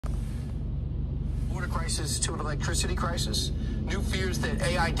crisis to an electricity crisis. New fears that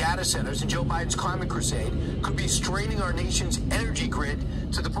AI data centers and Joe Biden's climate crusade could be straining our nation's energy grid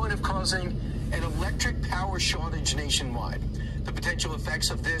to the point of causing an electric power shortage nationwide. The potential effects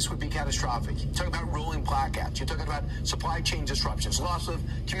of this would be catastrophic. You're talking about rolling blackouts. You're talking about supply chain disruptions, loss of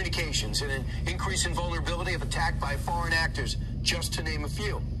communications, and an increase in vulnerability of attack by foreign actors, just to name a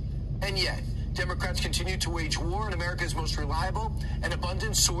few. And yet, Democrats continue to wage war on America's most reliable and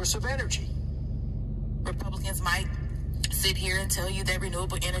abundant source of energy. Republicans might sit here and tell you that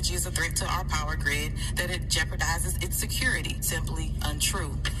renewable energy is a threat to our power grid, that it jeopardizes its security. Simply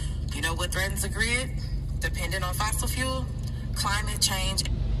untrue. You know what threatens the grid? Dependent on fossil fuel? Climate change.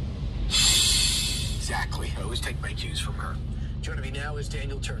 Exactly. I always take my cues from her. Joining me now is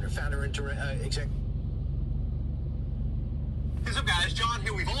Daniel Turner, founder and exec. What's up, guys? John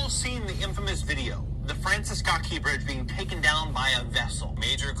here. We've all seen the infamous video, the Francis Scott Key Bridge being taken down by a vessel.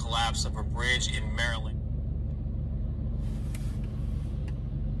 Major collapse of a bridge in Maryland.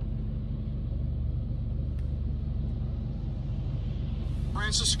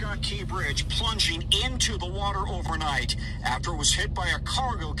 Francis Scott Key Bridge plunging into the water overnight after it was hit by a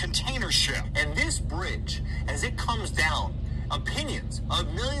cargo container ship. And this bridge, as it comes down, opinions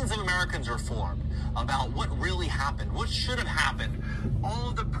of millions of Americans are formed about what really happened, what should have happened, all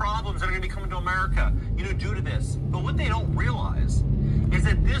of the problems that are going to be coming to America, due to this. But what they don't realize is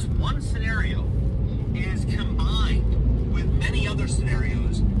that this one scenario is combined with many other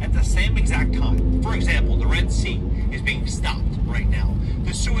scenarios at the same exact time. For example, the Red Sea is being stopped right now.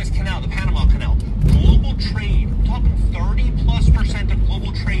 The Suez Canal, the Panama Canal, global trade, I'm talking 30+% of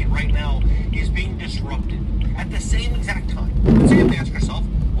global trade right now is being disrupted at the same exact time. So you have to ask yourself,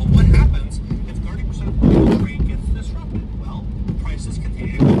 well, what happens if 30% of global trade gets disrupted? Well, prices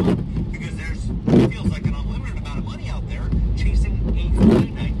continue to go up because it feels like an unlimited amount of money out there chasing a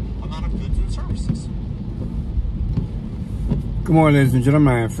finite amount of goods and services. Good morning, ladies and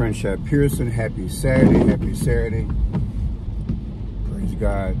gentlemen. I am French Chad Pearson. Happy Saturday. Happy Saturday. Praise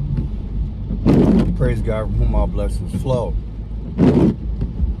God. Praise God from whom all blessings flow.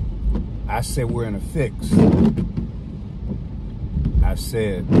 I said we're in a fix. I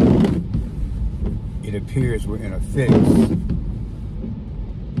said it appears we're in a fix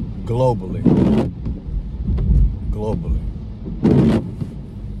globally. Globally.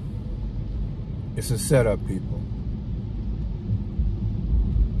 It's a setup, people.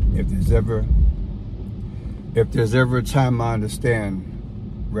 If there's ever a time I understand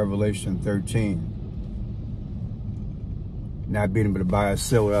Revelation 13, not being able to buy or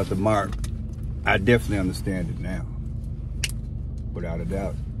sell without the mark, I definitely understand it now, without a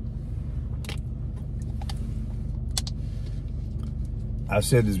doubt. I've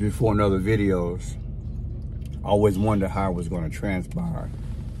said this before in other videos. I always wondered how it was going to transpire,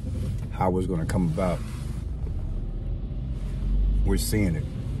 how it was going to come about. We're seeing it.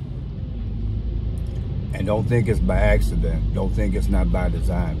 And don't think it's by accident. Don't think it's not by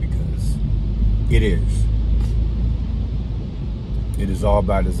design, because it is. It is all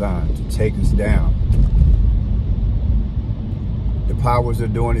by design to take us down. The powers are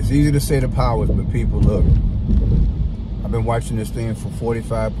doing, it's easy to say the powers, but people, look, I've been watching this thing for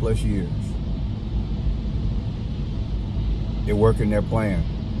 45+ years. They're working their plan.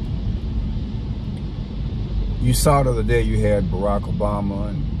 You saw the other day you had Barack Obama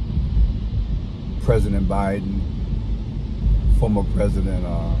and President Biden, former President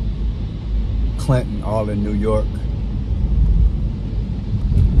Clinton, all in New York.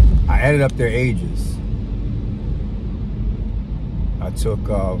 I added up their ages. I took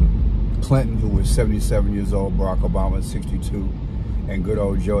Clinton, who was 77 years old, Barack Obama, 62, and good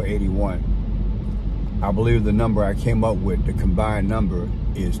old Joe, 81. I believe the number I came up with, the combined number,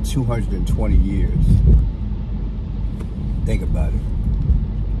 is 220 years. Think about it.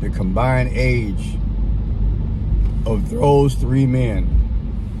 The combined age of those three men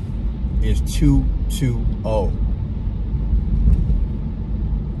is 220.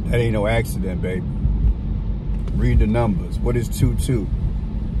 That ain't no accident, baby. Read the numbers. What is 22?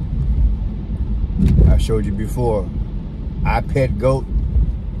 I showed you before. I pet goat.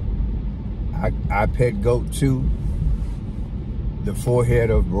 I pet goat 2. The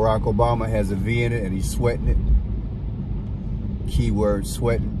forehead of Barack Obama has a V in it and he's sweating it. Keyword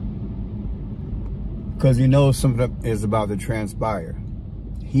sweating. Because he knows something is about to transpire.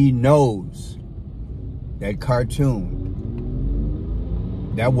 He knows that cartoon,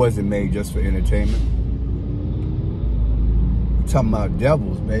 that wasn't made just for entertainment. We're talking about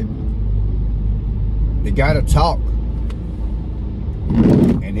devils, baby. They gotta talk.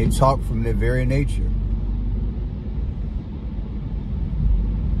 And they talk from their very nature.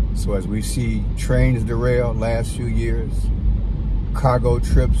 So as we see trains derail last few years, cargo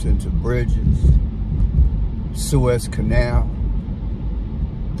trips into bridges, Suez Canal,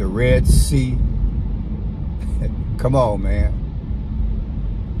 the Red Sea. Come on, man.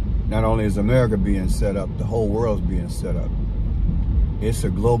 Not only is America being set up, the whole world's being set up. It's a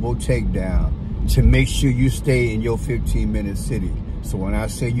global takedown to make sure you stay in your 15-minute city. So when I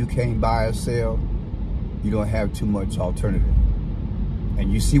say you can't buy or sell, you don't have too much alternative.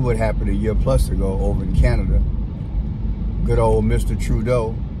 And you see what happened a year plus ago over in Canada. Good old Mr.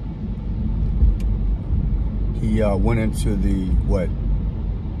 Trudeau. He went into the,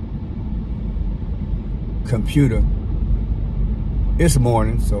 computer. It's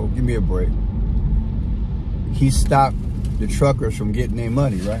morning, so give me a break. He stopped the truckers from getting their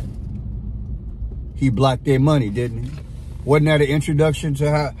money, right? He blocked their money, didn't he? Wasn't that an introduction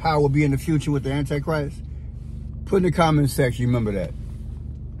to how it will be in the future with the Antichrist? Put in the comment section, remember that.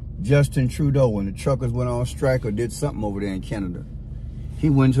 Justin Trudeau, when the truckers went on strike or did something over there in Canada, he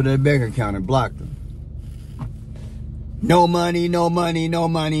went to their bank account and blocked them. No money, no money, no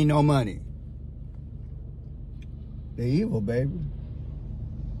money, no money. They're evil, baby.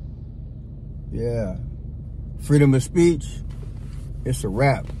 Yeah. Freedom of speech, it's a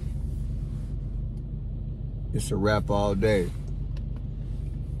wrap. It's a wrap all day.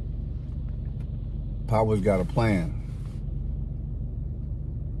 Power's got a plan.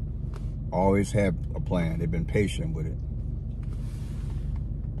 Always have a plan. They've been patient with it.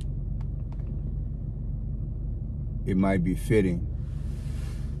 It might be fitting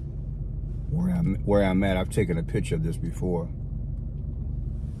where I'm at. I've taken a picture of this before.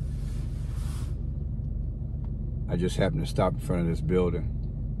 I just happened to stop in front of this building.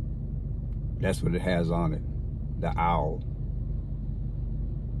 That's what it has on it, the owl.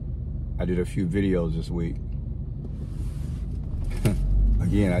 I did a few videos this week.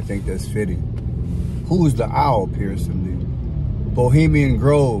 Again, I think that's fitting. Who's the owl, Pearson? The Bohemian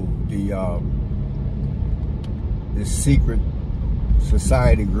Grove, this secret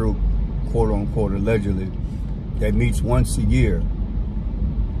society group, quote unquote, allegedly, that meets once a year,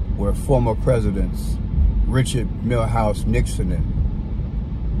 where former presidents, Richard Milhouse Nixon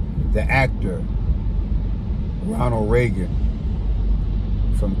and the actor Ronald Reagan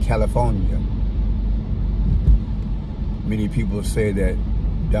from California. Many people say that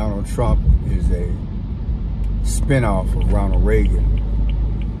Donald Trump is a spinoff of Ronald Reagan.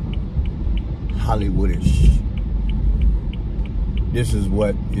 Hollywoodish. This is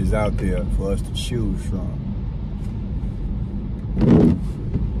what is out there for us to choose from.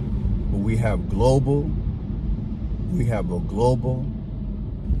 But we have a global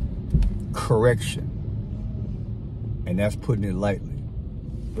correction. And that's putting it lightly.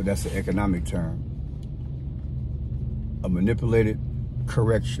 But that's an economic term. A manipulated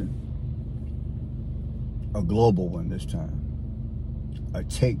correction. A global one this time. A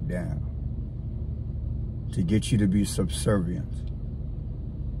takedown. To get you to be subservient.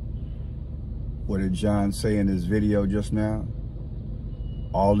 What did John say in his video just now?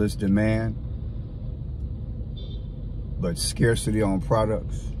 All this demand, but scarcity on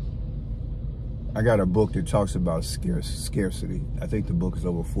products. I got a book that talks about scarcity. I think the book is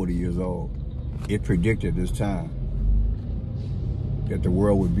over 40 years old. It predicted this time that the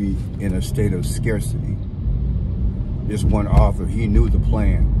world would be in a state of scarcity. This one author, he knew the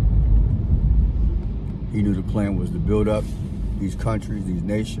plan. He knew the plan was to build up these countries, these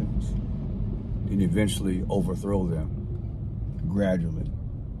nations, and eventually overthrow them gradually,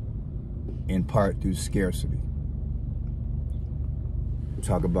 in part through scarcity.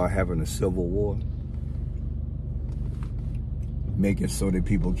 Talk about having a civil war. Make it so that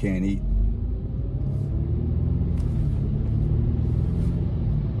people can't eat.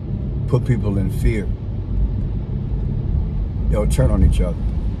 Put people in fear. They'll turn on each other.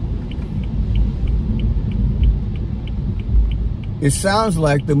 It sounds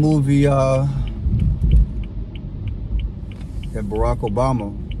like the movie that Barack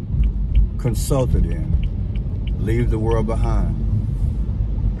Obama consulted in, Leave the World Behind.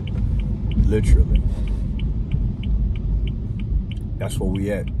 Literally. That's where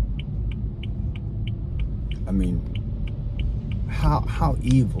we at. I mean, how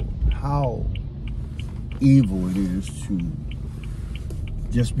evil it is to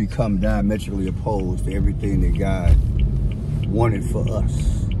just become diametrically opposed to everything that God wanted for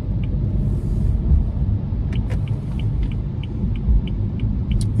us.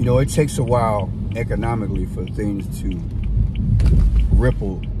 You know, it takes a while economically for things to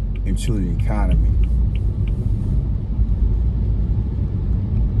ripple into the economy.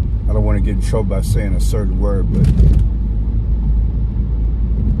 I don't want to get in trouble by saying a certain word, but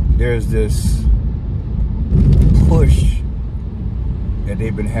there's this push that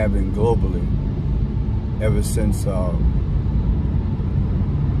they've been having globally ever since Al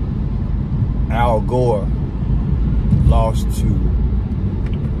Gore lost to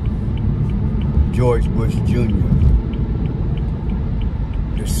George Bush Jr.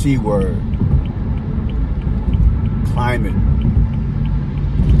 The C word, climate,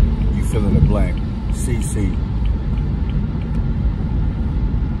 you fill in the blank, CC.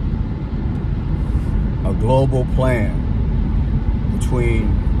 A global plan between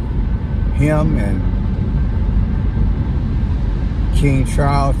him and King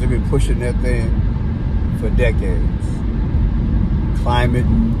Charles. They've been pushing that thing for decades. Climate,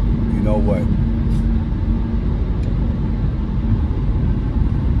 you know what?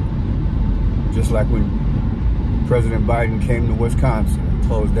 Just like when President Biden came to Wisconsin and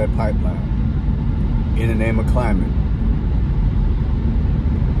closed that pipeline in the name of climate.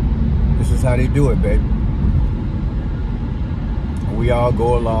 This is how they do it, baby. We all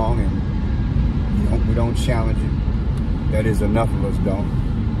go along and we don't challenge it. That is, enough of us don't.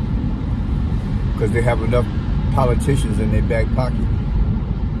 Because they have enough politicians in their back pocket.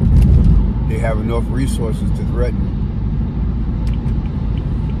 They have enough resources to threaten.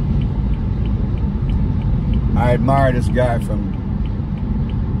 I admire this guy from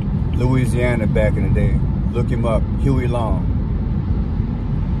Louisiana back in the day. Look him up, Huey Long.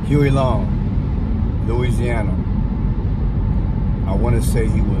 Huey Long, Louisiana. I want to say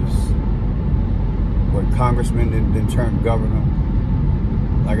he was, what, congressman, then turned governor.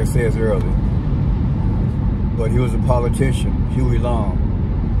 Like I said earlier. But he was a politician, Huey Long.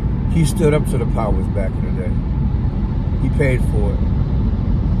 He stood up to the powers back in the day. He paid for it.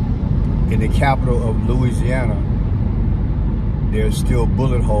 In the capital of Louisiana, there's still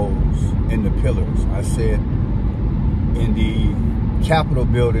bullet holes in the pillars. I said, in the Capitol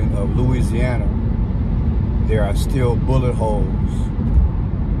building of Louisiana, there are still bullet holes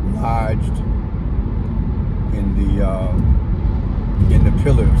lodged in the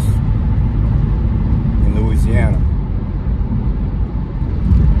pillars in Louisiana.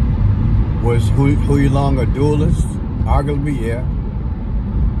 Was Huey Long a duelist? Arguably, yeah.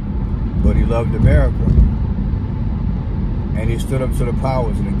 But he loved America. And he stood up to the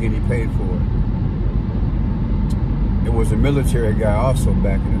powers, and again, he paid for it. It was a military guy also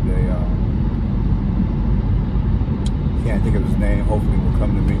back in the day. Can't think of his name. Hopefully it will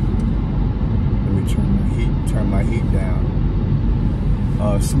come to me. Let me turn my heat down.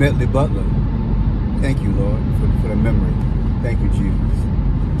 Smedley Butler. Thank you, Lord, for the memory. Thank you,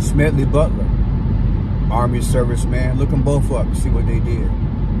 Jesus. Smedley Butler, Army serviceman. Look them both up. See what they did.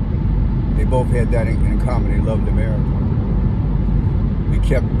 They both had that in common. They loved America. They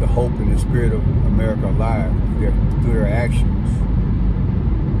kept the hope and the spirit of America alive through their actions.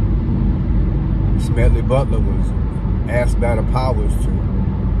 Smedley Butler was asked by the powers to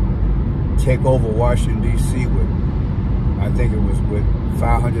take over Washington, D.C. with, I think it was with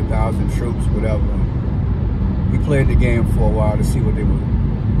 500,000 troops, whatever. He played the game for a while to see what they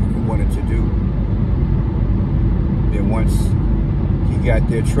wanted to do. Then once he got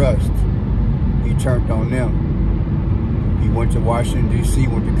their trust, he turned on them. He went to Washington, D.C.,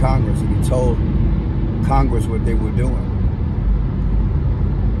 went to Congress, and he told Congress what they were doing.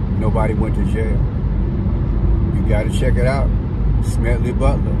 Nobody went to jail. You got to check it out. Smedley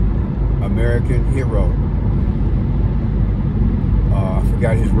Butler, American hero. I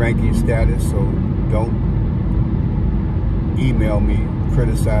forgot his ranking status, so don't email me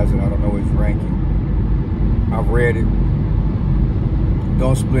criticizing I don't know his ranking. I've read it.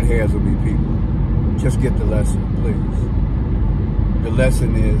 Don't split hairs with me, people. Just get the lesson, please. The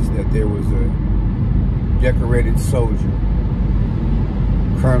lesson is that there was a decorated soldier,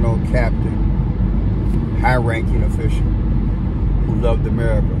 colonel, captain, high-ranking official who loved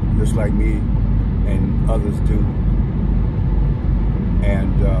America, just like me and others do.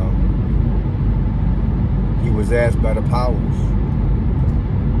 And he was asked by the powers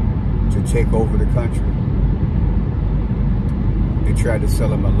to take over the country. They tried to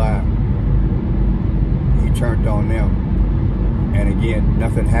sell him a lie. He turned on them. And again,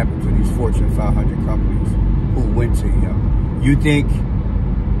 nothing happened to these Fortune 500 companies who went to him. You think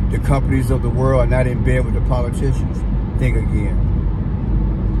the companies of the world are not in bed with the politicians? Think again.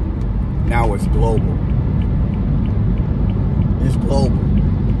 Now it's global. It's global.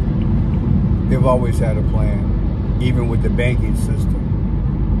 They've always had a plan, even with the banking system.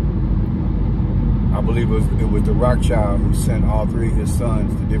 I believe it was the Rothschild who sent all three of his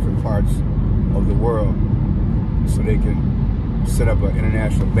sons to different parts of the world so they can set up an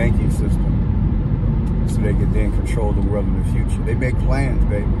international banking system so they could then control the world in the future. They make plans,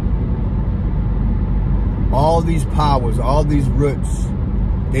 baby. All these powers, all these roots,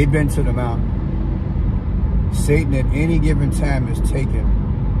 they've been to the mountain. Satan at any given time has taken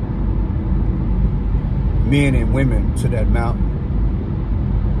men and women to that mountain,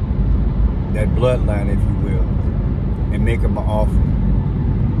 that bloodline, if you will, and make them an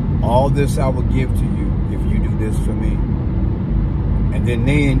offering. All this I will give to you if you do this for me. And then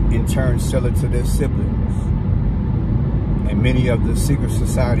they in turn sell it to their siblings. And many of the secret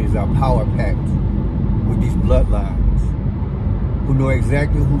societies are power packed with these bloodlines who know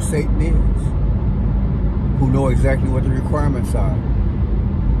exactly who Satan is, who know exactly what the requirements are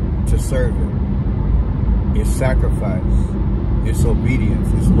to serve him. It's sacrifice, it's obedience,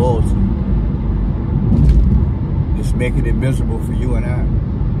 it's loyalty. It's making it miserable for you and I.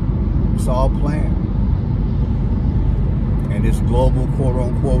 It's all planned. And this global, quote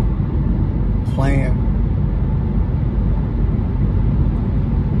unquote, plan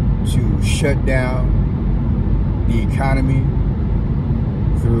to shut down the economy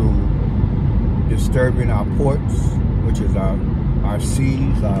through disturbing our ports, which is our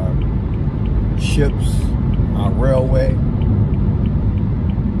seas, our ships, our railway.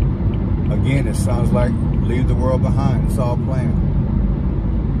 Again, it sounds like leave the world behind. It's all planned.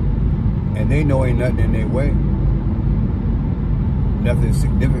 And they know ain't nothing in their way. Nothing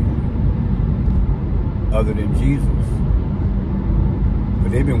significant other than Jesus.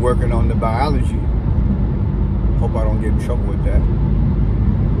 But they've been working on the biology. Hope I don't get in trouble with that.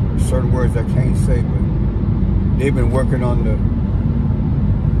 Certain words I can't say, but they've been working on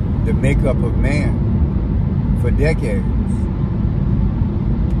the makeup of man for decades.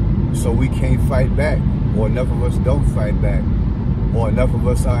 So we can't fight back, or enough of us don't fight back, or enough of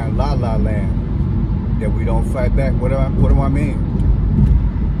us are in la-la land that we don't fight back. What do I mean?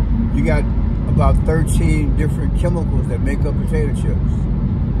 You got about 13 different chemicals that make up potato chips.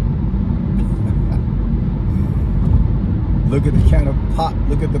 Look at the kind of pop,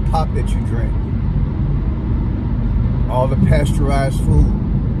 look at the pop that you drink. All the pasteurized food.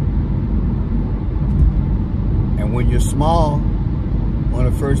 And when you're small, one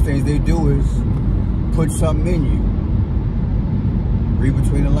of the first things they do is put something in you. Read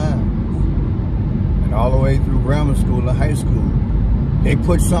between the lines. And all the way through grammar school and high school, they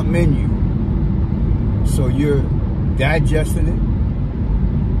put something in you. So you're digesting it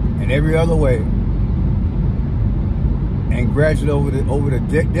and every other way. And gradually over the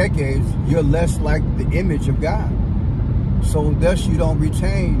decades, you're less like the image of God. So thus you don't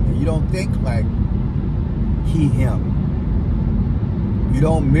retain, you don't think like he, him. You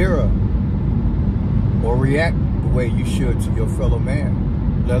don't mirror or react the way you should to your fellow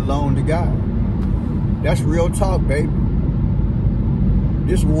man, let alone to God. That's real talk, baby.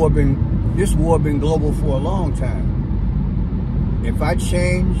 This war been global for a long time. If I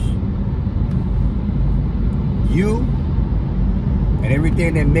change you and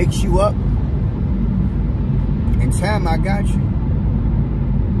everything that makes you up, in time I got you.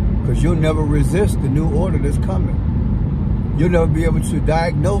 Because you'll never resist the new order that's coming. You'll never be able to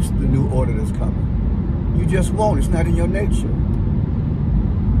diagnose the new order that's coming. You just won't. It's not in your nature.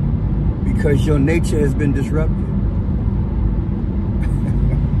 Because your nature has been disrupted.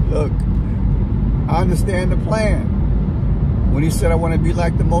 Look, I understand the plan. When he said, I want to be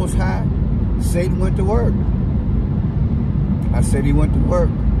like the Most High, Satan went to work. I said he went to work.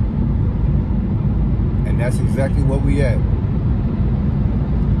 And that's exactly what we at.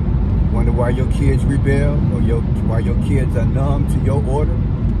 Wonder why your kids rebel, or why your kids are numb to your order?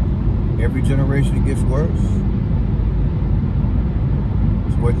 Every generation it gets worse.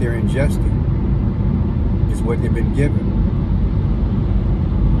 It's what they're ingesting. It's what they've been given.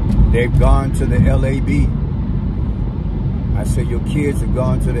 They've gone to the LAB. I say your kids have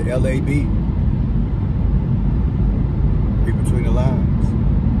gone to the LAB. Read between the lines.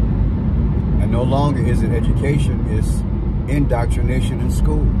 And no longer is it education, it's indoctrination in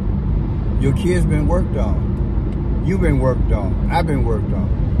school. Your kids been worked on. You've been worked on. I've been worked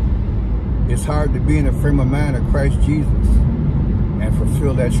on. It's hard to be in the frame of mind of Christ Jesus and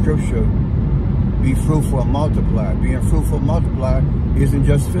fulfill that scripture. Be fruitful and multiply. Being fruitful and multiply isn't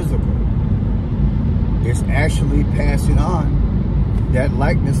just physical. It's actually passing on that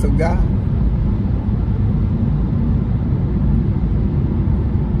likeness of God.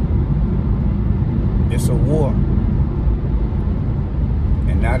 It's a war.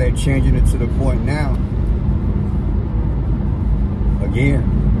 And now they're changing it to the point now. Again,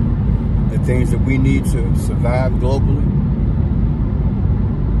 the things that we need to survive globally,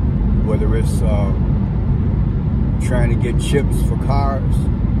 whether it's trying to get chips for cars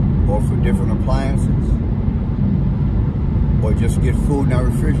or for different appliances, or just get food in our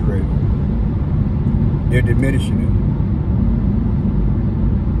refrigerator. They're diminishing it.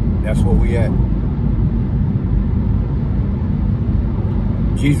 That's where we at.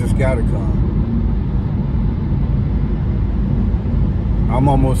 Jesus gotta come. I'm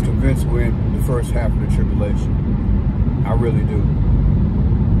almost convinced we're in the first half of the tribulation. I really do.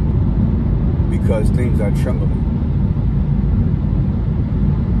 Because things are trembling.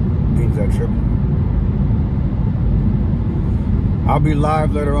 Things are trembling. I'll be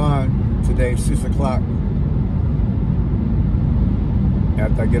live later on today, 6 o'clock.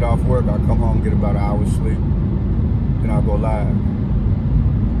 After I get off work, I'll come home, get about an hour's sleep. Then I'll go live.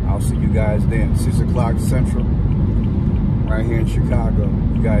 I'll see you guys then, 6 o'clock Central, right here in Chicago.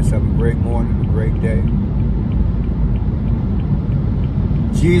 You guys have a great morning, a great day.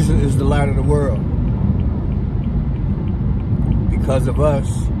 Jesus is the light of the world. Because of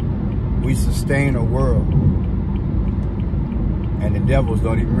us, we sustain a world. And the devils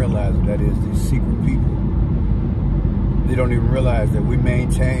don't even realize it. That is, these secret people. They don't even realize that we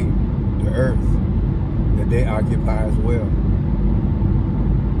maintain the earth that they occupy as well.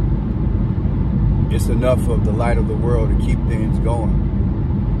 It's enough of the light of the world to keep things going.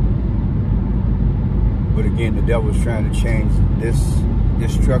 But again, the devil's trying to change this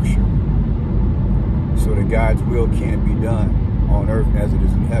structure so that God's will can't be done on earth as it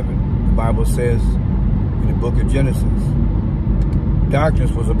is in heaven. The Bible says in the book of Genesis,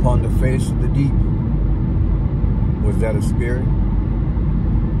 darkness was upon the face of the deep. Was that a spirit?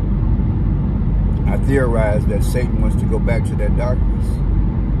 I theorize that Satan wants to go back to that darkness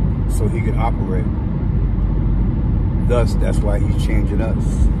so he can operate. Thus, that's why he's changing us.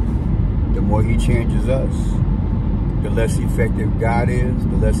 The more he changes us, the less effective God is,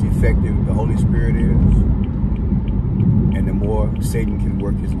 the less effective the Holy Spirit is, and the more Satan can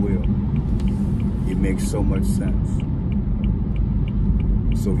work his will. It makes so much sense.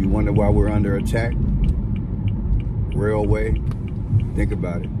 So if you wonder why we're under attack, railway, think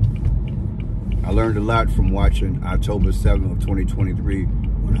about it. I learned a lot from watching October 7th of 2023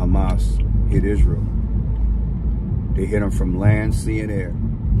 when Hamas hit Israel. They hit them from land, sea, and air.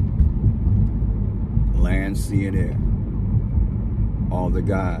 Land, sea, and air. All the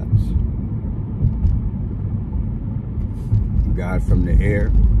gods. God from the air,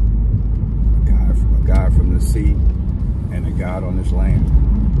 a God from the sea, and a God on this land.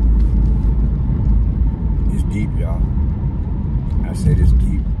 It's deep, y'all. I said it's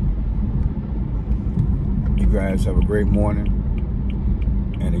deep. You guys have a great morning.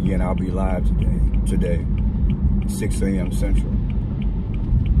 And again, I'll be live today, 6 a.m. Central.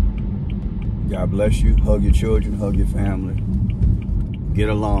 God bless you. Hug your children, hug your family. Get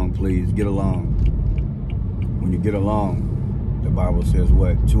along, please. Get along. When you get along, the Bible says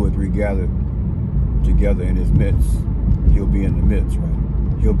what? 2 or 3 gathered together in his midst. He'll be in the midst,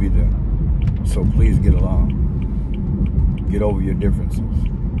 right? He'll be there. So please get along. Get over your differences.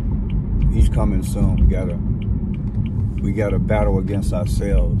 He's coming soon. We gotta battle against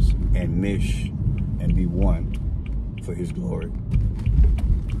ourselves and mesh and be one for his glory.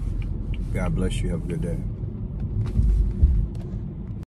 God bless you. Have a good day.